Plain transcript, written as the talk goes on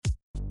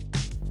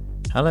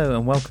Hello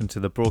and welcome to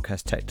the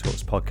Broadcast Tech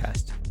Talks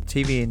podcast,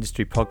 TV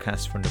industry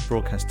podcast from the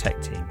Broadcast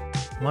Tech team.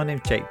 My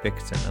name's Jake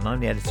Bickerton and I'm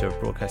the editor of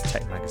Broadcast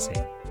Tech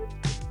magazine.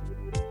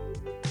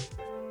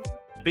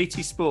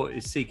 BT Sport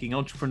is seeking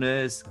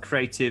entrepreneurs,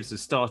 creatives and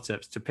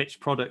startups to pitch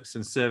products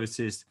and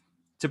services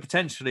to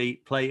potentially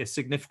play a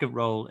significant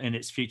role in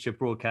its future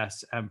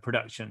broadcasts and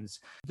productions.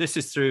 This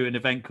is through an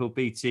event called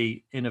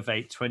BT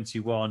Innovate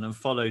 21 and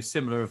follows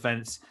similar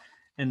events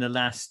in the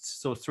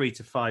last sort of 3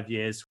 to 5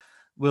 years.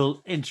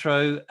 We'll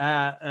intro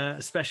our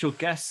special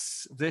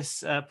guests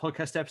this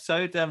podcast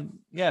episode.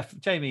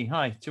 Jamie,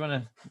 hi. Do you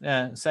want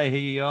to say who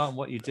you are and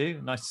what you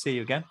do? Nice to see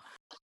you again.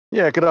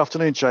 Yeah, good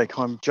afternoon, Jake.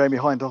 I'm Jamie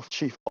Hindhaugh,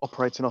 Chief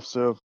Operating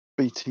Officer of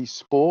BT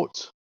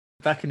Sport.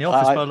 Back in the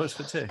office by the looks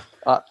of it too.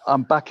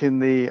 I'm back in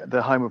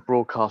the home of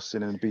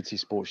broadcasting in the BT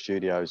Sport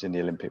studios in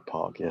the Olympic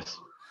Park, yes.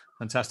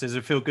 Fantastic. Does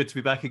it feel good to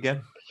be back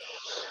again?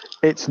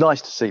 It's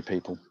nice to see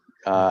people.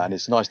 And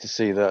it's nice to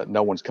see that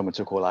no one's come and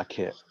took all our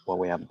kit while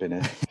we haven't been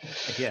in.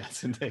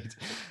 Yes, indeed.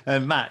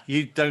 Matt,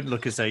 you don't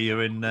look as though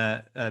you're in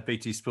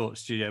BT Sports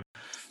studio.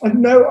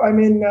 No, I'm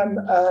in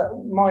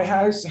my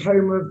house,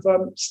 home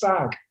of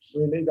Stag.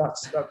 Really,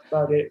 that's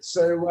about it.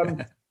 So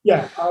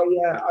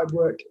I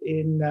work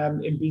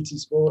in BT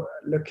Sport,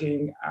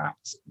 looking at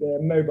the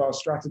mobile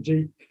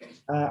strategy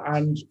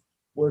and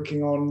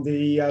working on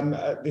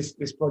the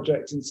this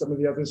project and some of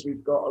the others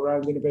we've got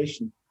around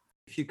innovation.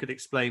 If you could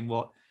explain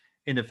what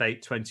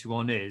Innovate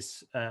 21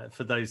 is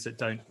for those that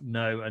don't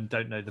know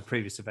the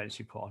previous events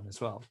you put on as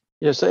well.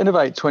 Yeah, so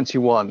Innovate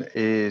 21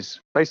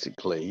 is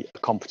basically a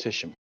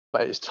competition,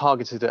 but it's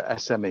targeted at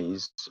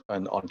SMEs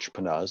and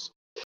entrepreneurs.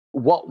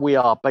 What we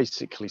are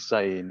basically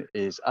saying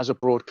is, as a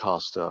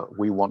broadcaster,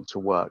 we want to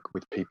work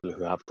with people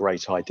who have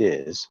great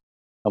ideas.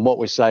 And what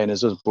we're saying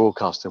is, as a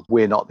broadcaster,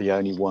 we're not the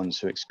only ones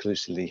who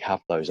exclusively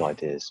have those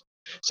ideas.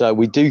 So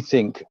we do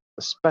think,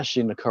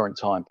 especially in the current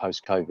time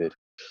post-COVID,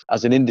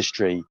 as an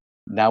industry,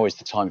 now is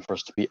the time for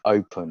us to be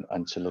open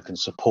and to look and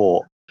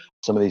support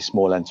some of these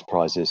small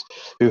enterprises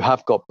who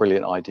have got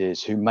brilliant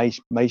ideas, who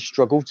may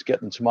struggle to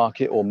get them to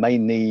market or may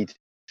need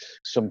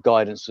some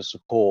guidance or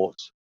support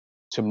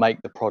to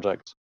make the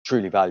product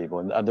truly valuable.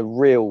 And the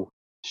real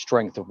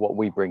strength of what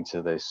we bring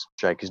to this,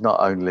 Jake, is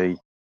not only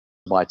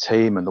my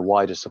team and the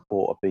wider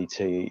support of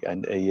BT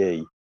and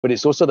EE, but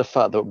it's also the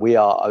fact that we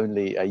are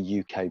only a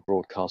UK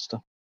broadcaster.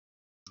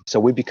 So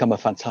we become a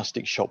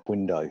fantastic shop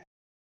window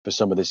for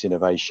some of this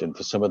innovation,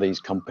 for some of these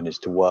companies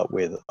to work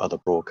with other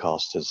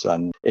broadcasters.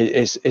 And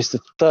it's the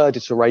third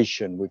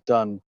iteration. We've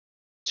done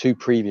 2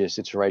 previous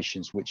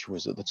iterations, which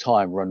was at the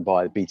time run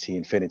by BT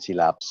Infinity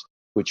Labs,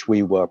 which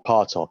we were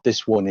part of.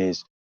 This one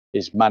is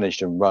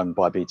managed and run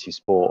by BT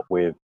Sport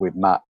with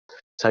Matt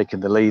taking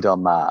the lead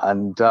on that.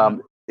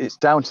 And it's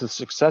down to the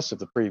success of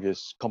the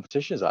previous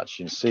competitions,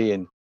 actually,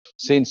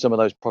 seeing some of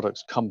those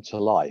products come to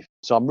life.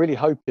 So I'm really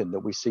hoping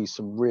that we see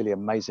some really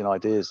amazing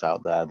ideas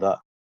out there that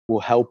will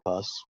help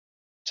us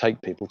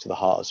take people to the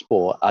heart of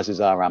sport, as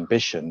is our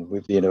ambition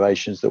with the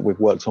innovations that we've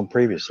worked on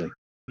previously.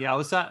 Yeah, I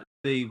was at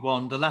the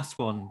last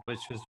one,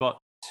 which was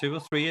 2 or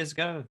 3 years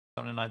ago,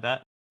 something like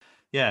that.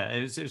 Yeah,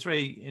 it was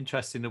really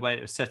interesting the way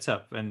it was set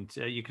up, and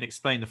you can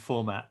explain the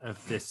format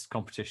of this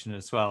competition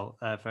as well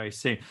very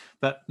soon.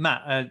 But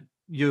Matt,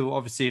 you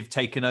obviously have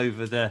taken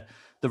over the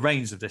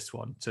reins of this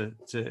one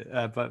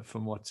but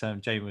from what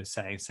Jamie was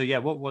saying. So yeah,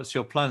 what's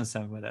your plans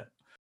then with it?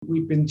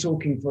 We've been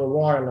talking for a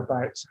while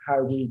about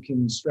how we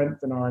can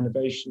strengthen our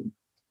innovation.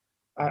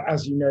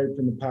 As you know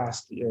from the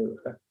past,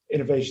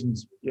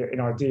 innovations in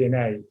our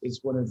DNA is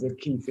one of the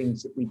key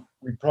things that we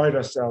pride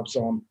ourselves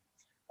on.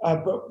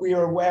 But we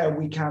are aware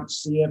we can't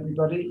see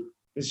everybody.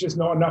 There's just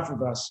not enough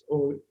of us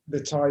all the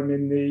time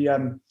in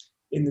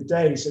the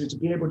day. So to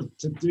be able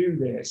to do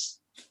this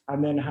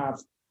and then have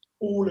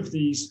all of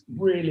these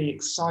really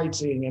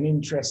exciting and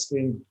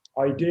interesting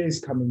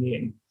ideas coming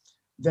in,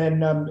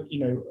 then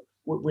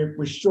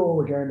we're sure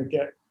we're going to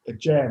get a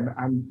gem.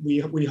 And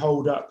we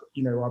hold up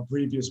our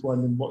previous one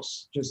and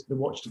what's just the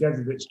Watch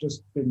Together that's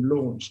just been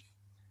launched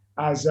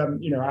as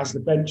as the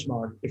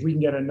benchmark. If we can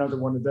get another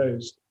one of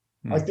those,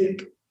 I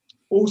think.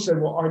 Also,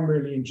 what I'm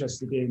really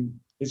interested in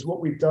is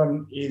what we've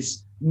done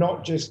is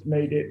not just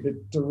made it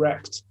the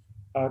direct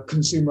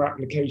consumer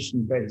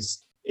application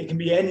base. It can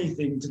be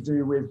anything to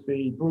do with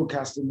the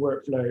broadcasting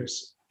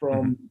workflows,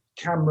 from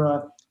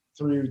camera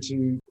through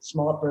to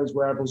smartphones,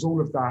 wearables, all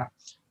of that.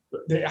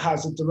 But it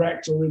has a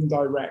direct or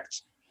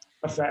indirect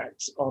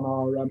effect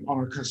on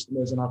our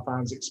customers and our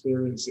fans'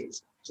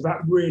 experiences. So that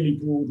really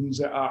broadens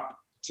it up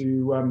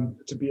to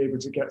be able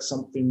to get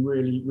something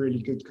really,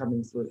 really good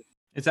coming through.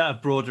 Is that a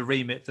broader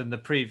remit than the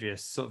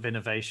previous sort of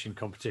innovation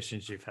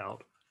competitions you've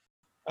held?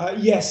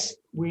 Yes,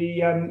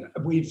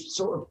 we've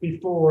sort of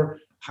before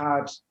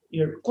had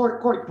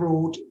quite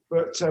broad,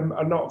 but a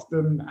lot of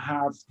them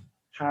have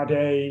had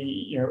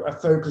a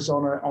focus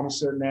on a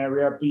certain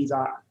area, be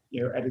that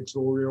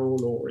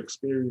editorial or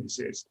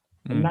experiences.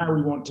 And now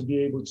we want to be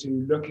able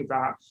to look at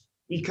that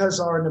because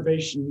our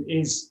innovation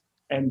is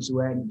end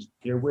to end.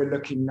 We're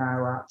looking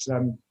now at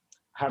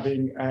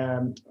having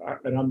an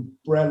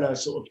umbrella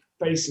sort of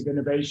face of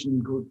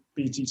innovation called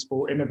BT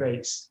Sport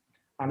Innovates.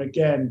 And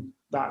again,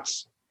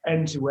 that's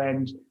end to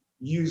end,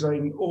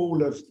 using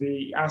all of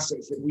the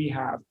assets that we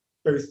have,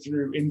 both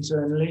through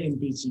internally in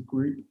BT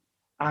Group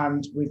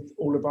and with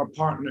all of our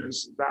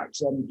partners that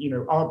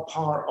are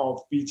part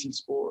of BT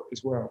Sport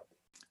as well.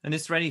 And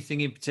is there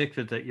anything in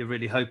particular that you're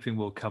really hoping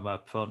will come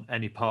up on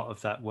any part of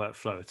that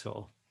workflow at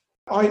all?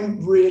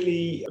 I'm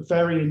really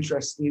very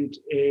interested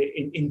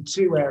in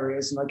two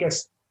areas, and I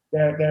guess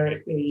they're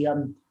at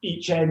the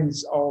each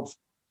ends of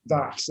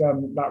that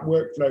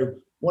workflow.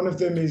 One of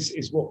them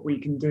is what we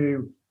can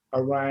do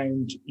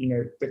around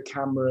the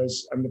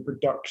cameras and the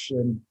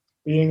production,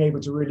 being able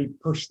to really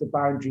push the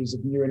boundaries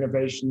of new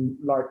innovation.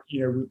 Like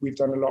we've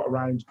done a lot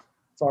around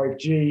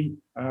 5G.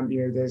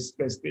 There's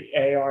the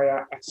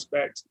AI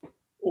aspect,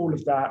 all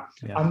of that,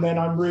 and then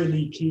I'm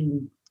really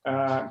keen.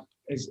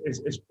 As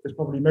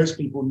probably most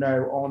people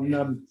know,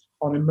 on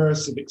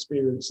immersive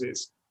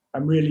experiences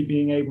and really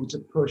being able to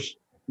push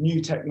new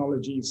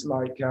technologies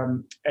like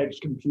edge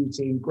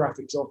computing,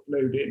 graphics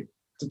offloading,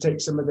 to take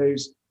some of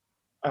those,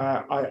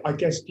 I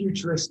guess,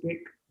 futuristic,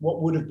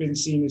 what would have been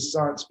seen as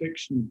science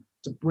fiction,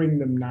 to bring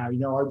them now.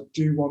 I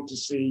do want to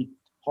see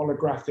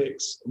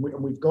holographics, and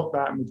we've got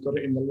that, and we've got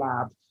it in the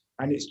lab.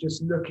 And it's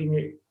just looking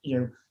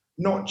at,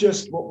 not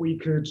just what we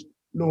could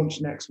launch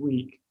next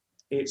week,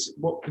 it's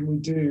what can we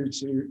do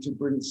to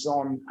bring this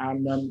on,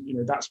 and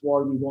that's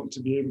why we want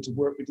to be able to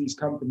work with these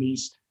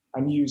companies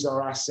and use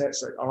our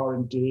assets like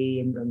R&D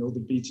and all the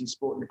BT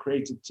Sport and the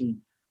creative team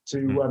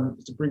to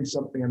bring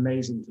something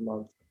amazing to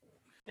life.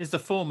 Is the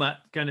format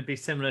going to be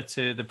similar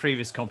to the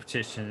previous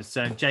competitions?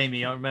 So,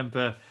 Jamie, I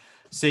remember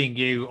seeing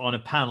you on a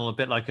panel, a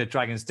bit like a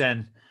Dragon's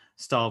Den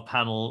style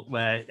panel,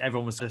 where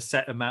everyone was a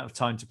set amount of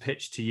time to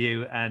pitch to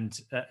you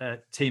and a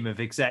team of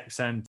execs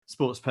and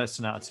sports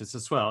personalities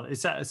as well.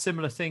 Is that a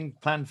similar thing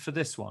planned for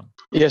this one?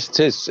 Yes, it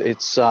is.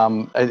 It's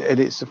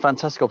a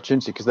fantastic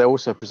opportunity because they're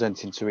also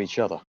presenting to each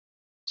other.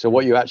 So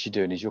what you're actually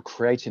doing is you're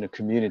creating a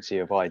community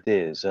of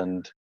ideas,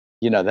 and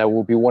there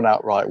will be one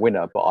outright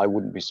winner, but I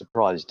wouldn't be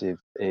surprised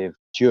if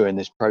during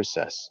this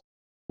process,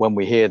 when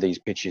we hear these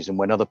pitches and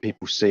when other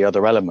people see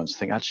other elements,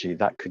 think actually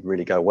that could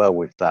really go well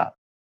with that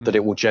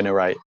it will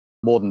generate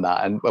more than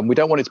that. And we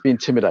don't want it to be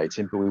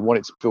intimidating, but we want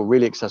it to feel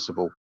really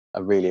accessible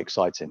and really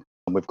exciting.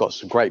 And we've got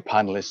some great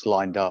panelists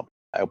lined up.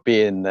 It'll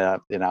be in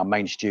our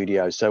main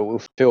studio, so it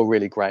will feel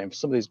really great. And for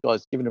some of these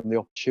guys, giving them the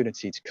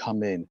opportunity to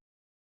come in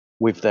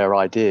with their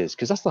ideas,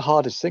 because that's the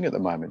hardest thing at the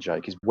moment,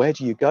 Jake, is where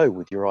do you go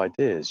with your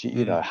ideas?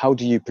 You know, how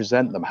do you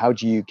present them? How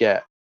do you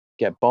get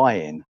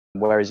buy-in?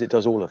 Whereas it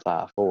does all of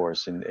that for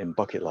us in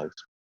bucket loads.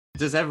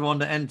 Does everyone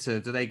that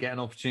enter, do they get an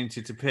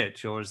opportunity to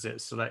pitch, or is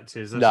it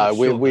selected? No,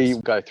 we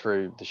go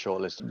through the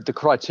shortlist. The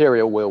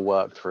criteria we'll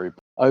work through.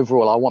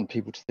 Overall, I want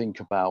people to think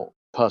about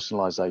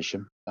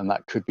personalization, and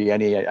that could be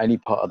any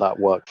part of that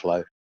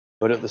workflow.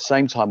 But at the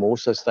same time,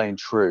 also staying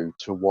true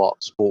to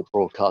what sport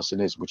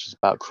broadcasting is, which is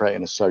about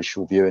creating a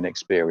social viewing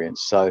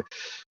experience. So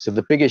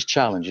the biggest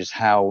challenge is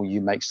how you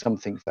make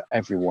something for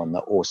everyone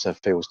that also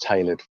feels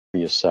tailored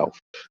for yourself.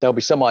 There'll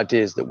be some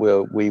ideas that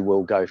we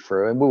will go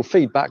through, and we'll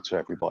feed back to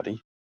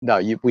everybody. No,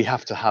 we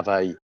have to have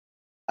a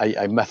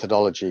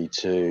methodology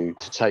to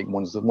take the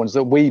ones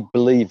that we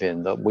believe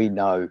in, that we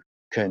know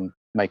can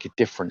make a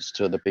difference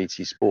to the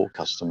BT Sport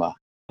customer.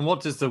 And what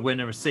does the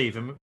winner receive?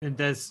 And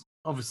there's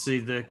obviously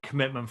the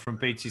commitment from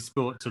BT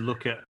Sport to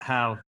look at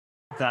how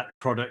that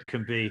product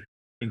can be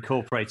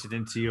incorporated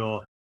into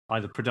your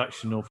either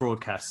production or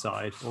broadcast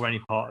side, or any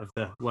part of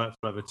the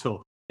workflow at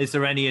all. Is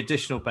there any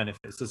additional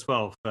benefits as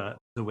well for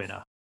the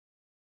winner?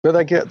 But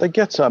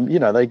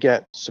they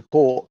get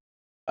support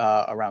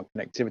around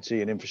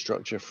connectivity and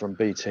infrastructure from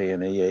BT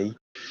and EE.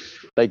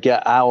 They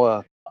get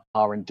our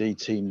R&D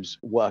teams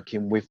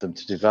working with them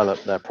to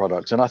develop their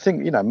products. And I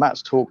think,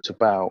 Matt's talked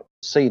about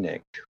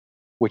Scenic,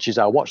 which is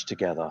our Watch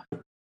Together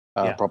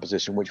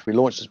proposition, which we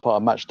launched as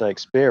part of Matchday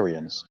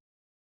Experience.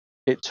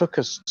 It took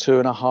us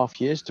 2.5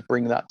 years to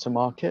bring that to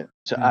market,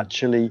 to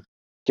actually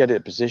get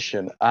it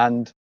positioned.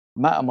 And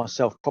Matt and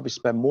myself probably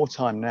spend more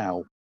time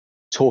now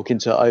talking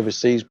to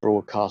overseas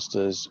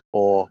broadcasters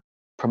or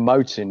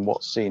promoting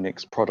what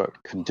Scenic's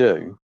product can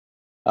do.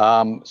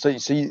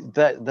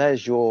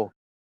 There's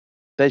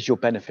your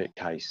benefit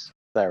case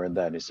there and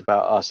then. It's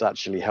about us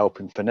actually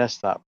helping finesse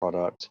that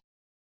product,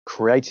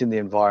 creating the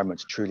environment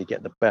to truly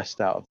get the best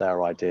out of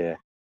their idea,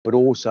 but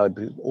also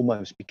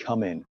almost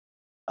becoming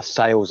a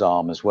sales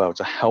arm as well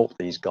to help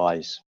these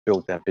guys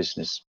build their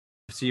business.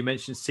 So you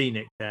mentioned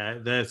Scenic there.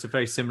 There's a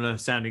very similar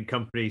sounding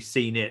company,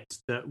 Scenit,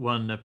 that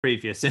won a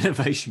previous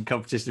innovation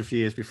competition a few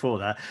years before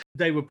that.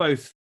 They were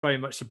both very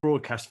much a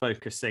broadcast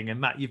focused thing. And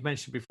Matt, you've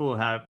mentioned before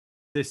how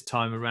this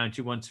time around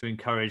you want to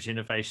encourage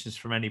innovations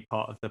from any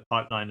part of the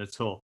pipeline at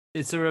all.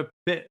 Is there a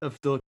bit of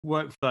the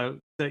workflow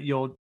that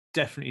you're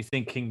definitely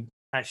thinking,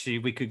 actually,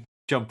 we could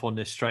jump on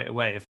this straight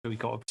away if we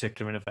got a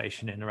particular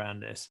innovation in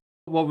around this?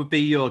 What would be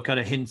your kind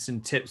of hints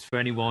and tips for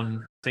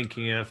anyone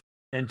thinking of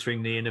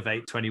entering the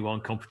Innovate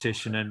 21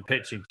 competition and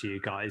pitching to you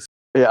guys?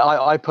 Yeah,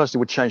 I personally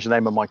would change the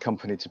name of my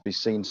company to Be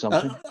Seen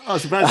Something. I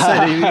was about to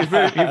say, you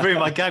ruined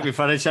my gag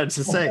before I had a chance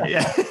to say it.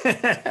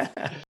 Yeah.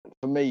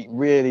 For me,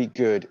 really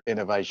good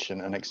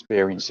innovation and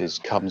experiences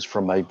comes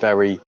from a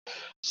very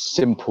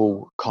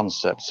simple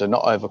concept, so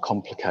not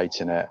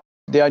overcomplicating it.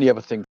 The only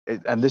other thing,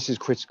 and this is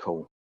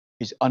critical,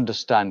 is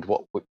understand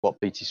what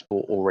BT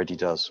Sport already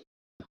does.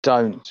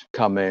 Don't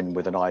come in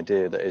with an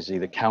idea that is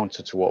either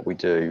counter to what we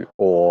do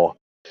or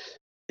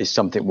is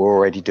something we're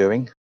already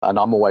doing. And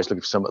I'm always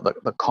looking for something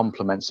that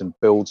complements and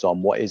builds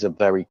on what is a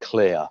very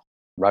clear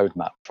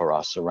roadmap for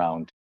us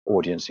around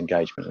audience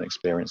engagement and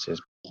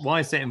experiences.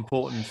 Why is it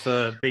important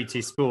for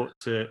BT Sport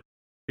to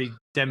be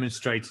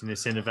demonstrating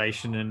this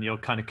innovation and your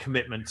kind of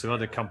commitment to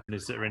other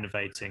companies that are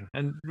innovating,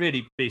 and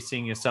really be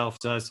seeing yourself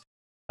as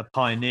a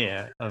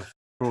pioneer of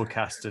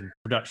broadcast and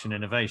production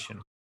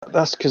innovation?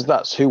 That's because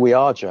that's who we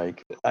are,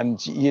 Jake. And,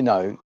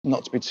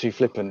 not to be too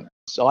flippant,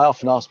 so I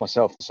often ask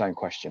myself the same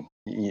question,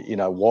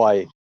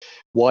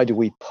 why do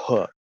we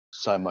put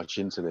so much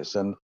into this?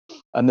 And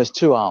there's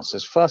two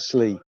answers.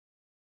 Firstly,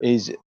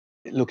 is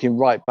looking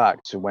right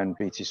back to when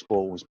BT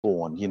Sport was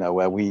born,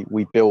 where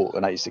we built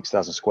an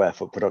 86,000 square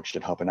foot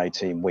production hub in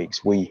 18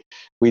 weeks. We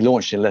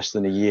launched in less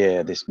than a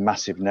year this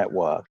massive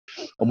network.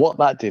 And what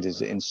that did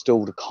is it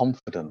instilled a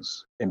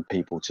confidence in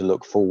people to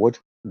look forward,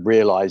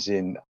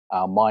 realizing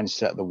our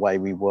mindset, the way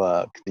we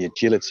work, the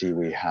agility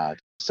we had.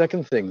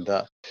 Second thing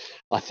that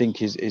I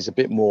think is a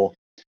bit more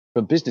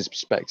from a business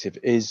perspective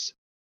is,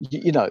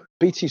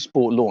 BT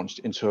Sport launched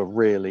into a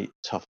really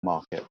tough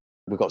market.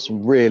 We've got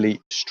some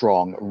really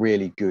strong,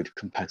 really good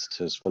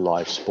competitors for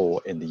live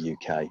sport in the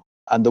UK.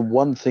 And the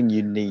one thing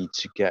you need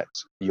to get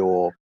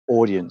your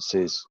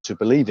audiences to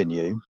believe in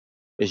you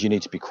is you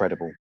need to be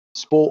credible.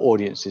 Sport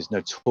audiences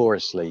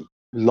notoriously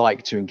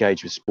like to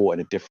engage with sport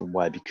in a different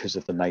way because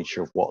of the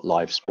nature of what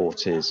live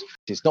sport is.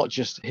 It's not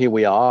just here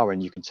we are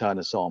and you can turn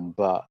us on,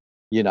 but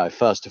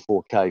first to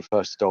 4K,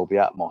 first to Dolby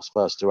Atmos,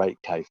 first to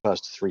 8K,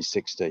 first to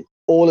 360.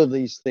 All of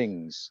these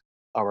things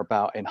are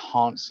about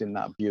enhancing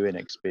that viewing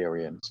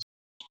experience.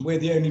 We're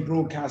the only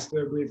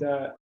broadcaster with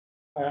a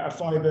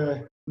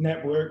fibre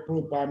network,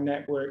 broadband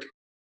network,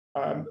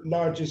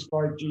 largest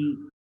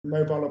 5G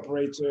mobile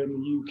operator in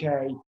the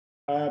UK,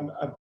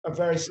 a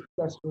very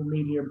successful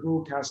media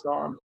broadcast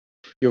arm.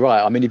 You're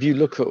right. I mean, if you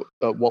look at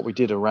what we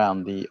did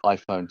around the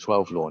iPhone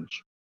 12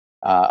 launch,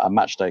 a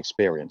match day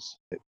experience,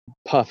 it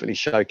perfectly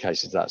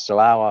showcases that. So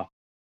our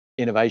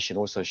innovation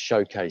also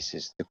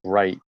showcases the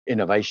great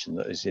innovation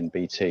that is in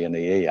BT and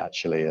EE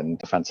actually, and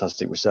the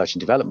fantastic research and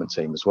development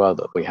team as well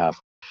that we have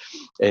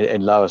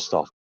in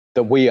Lowestoft,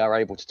 that we are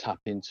able to tap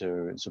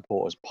into and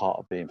support as part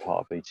of being part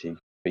of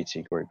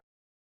BT Group.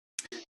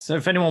 So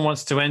if anyone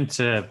wants to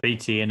enter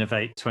BT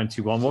Innovate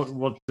 21,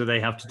 what do they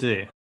have to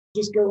do?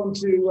 Just go on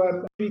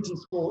to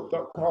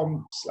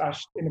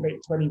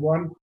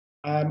btsport.com/innovate21.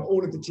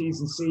 All of the T's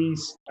and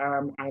C's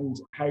and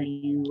how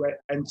you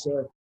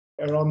enter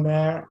are on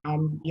there.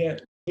 And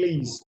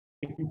please,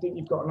 if you think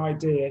you've got an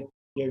idea,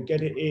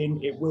 get it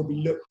in. It will be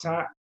looked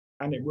at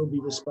and it will be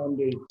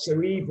responded.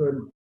 So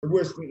even the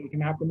worst thing that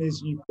can happen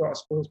is you've got a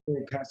sports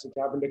broadcaster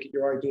to have a look at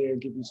your idea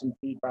and give you some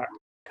feedback.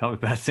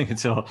 Can't be a bad thing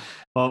at all.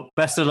 Well,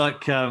 best of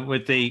luck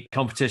with the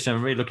competition.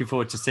 I'm really looking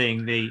forward to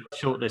seeing the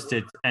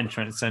shortlisted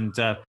entrants and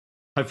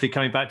hopefully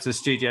coming back to the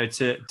studio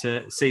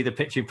to see the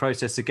pitching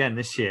process again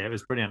this year. It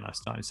was brilliant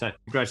last time. So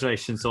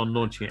congratulations on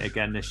launching it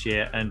again this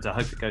year, and I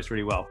hope it goes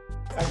really well.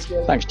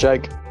 Thanks,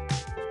 Jake.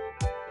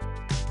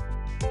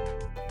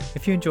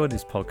 If you enjoyed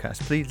this podcast,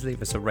 please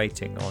leave us a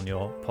rating on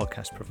your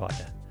podcast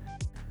provider.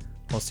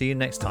 I'll see you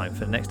next time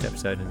for the next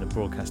episode in the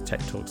Broadcast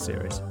Tech Talk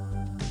series.